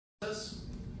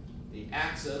the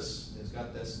axis has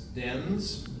got this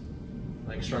dens,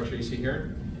 like structure you see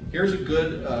here. Here's a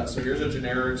good, so here's a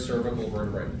generic cervical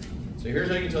vertebrae. So here's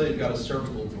how you can tell you've got a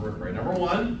cervical vertebrae. Number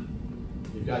one,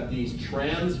 you've got these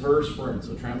transverse foramen.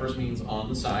 So transverse means on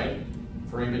the side.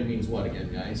 Foramen means what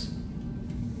again, guys?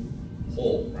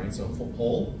 Hole, right? So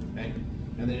hole, okay?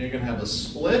 And then you're gonna have a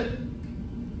split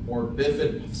or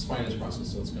bifid spinous process.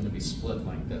 So it's gonna be split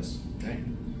like this, okay?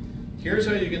 Here's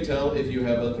how you can tell if you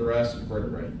have a thoracic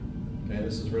vertebrae. Okay,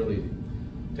 this is really easy.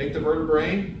 Take the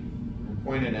vertebrae and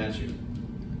point it at you.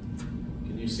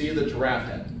 Can you see the giraffe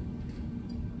head?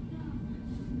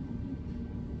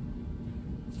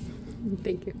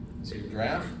 Thank you. See the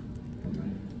giraffe?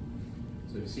 Okay.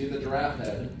 So you see the giraffe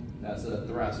head, that's a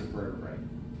thoracic vertebrae.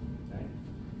 Okay?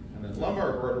 And the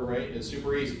lumbar vertebrae is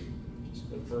super easy. Just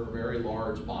look for a very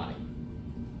large body.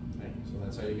 Okay? So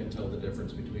that's how you can tell the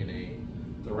difference between a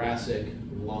thoracic,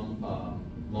 lumbar,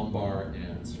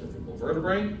 and cervical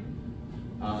vertebrae.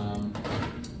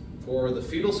 For the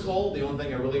fetal skull, the only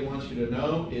thing I really want you to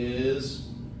know is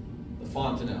the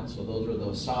fontanelle. So those are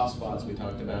those soft spots we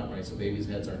talked about, right? So babies'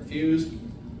 heads aren't fused,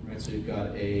 right? So you've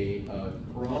got a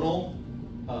coronal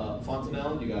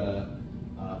fontanelle, you got a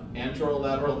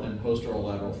anterolateral and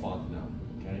posterolateral fontanelle.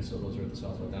 Okay, so those are the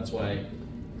soft spots. That's why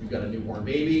you've got a newborn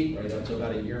baby, right, up to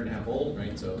about 1.5 years old,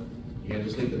 right? So you can't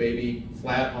just leave the baby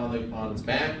flat on its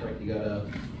back, right? You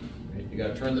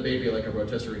gotta turn the baby like a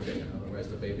rotisserie chicken, otherwise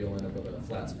the baby will end up with a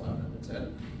flat spot on its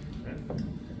head. Right?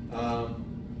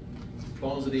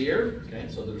 Bones of the ear. Okay,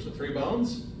 so there's the 3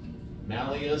 bones: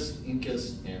 malleus,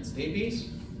 incus, and stapes,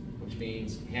 which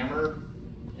means hammer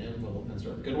and little pin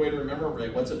stirrup. Good way to remember,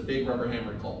 right? What's a big rubber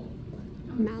hammer called?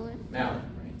 Mallet. Mallet,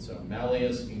 right? So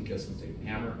malleus, incus, and stapes.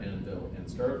 Hammer, anvil, and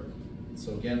stirrup.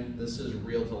 So again, this is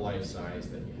real to life size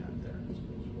that you have there. So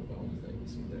those are the bones that you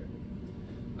see there.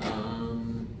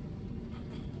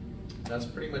 That's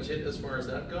pretty much it as far as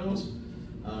that goes.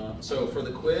 So for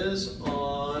the quiz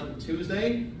on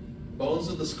Tuesday, bones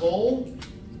of the skull,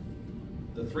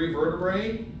 the 3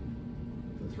 vertebrae,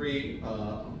 the 3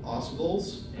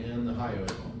 ossicles, and the hyoid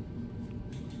bone.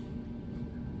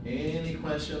 Any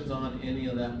questions on any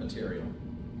of that material?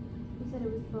 You said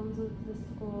it was bones of the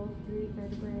skull, 3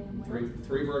 vertebrae, and what?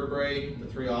 3 vertebrae, the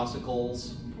 3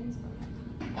 ossicles. How do you spell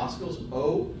that? Ossicles,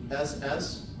 O-S-S-I-C-L-E-S.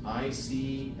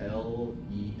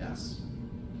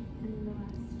 And the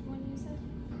last one you said?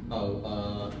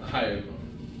 Hyoid bone.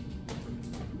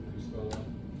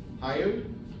 Hyoid,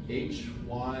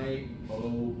 H-Y-O-I-D.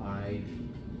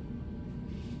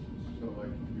 So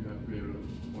like you have to be able to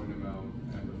point them out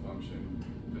and the function.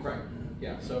 Correct.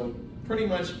 Yeah, so pretty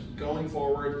much going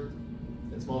forward,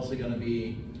 it's mostly going to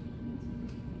be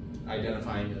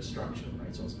identifying the structure,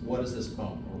 right? So it's, what is this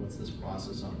bone, or what's this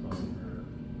process on bone, or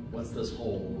what's this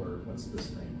hole, or what's this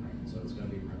thing, right? So it's going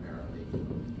to be primarily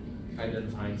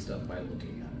identifying stuff by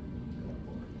looking at it going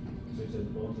forward. So you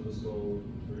said bones of the skull,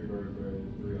 3 vertebrae,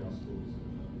 3 ossicles.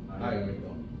 Hyoid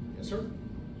bone. Yes, sir.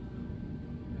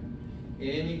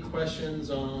 Any questions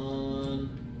on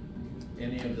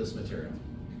any of this material?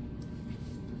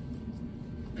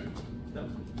 No?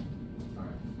 All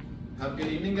right. Have a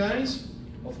good evening, guys.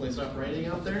 Hopefully it's not raining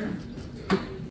out there.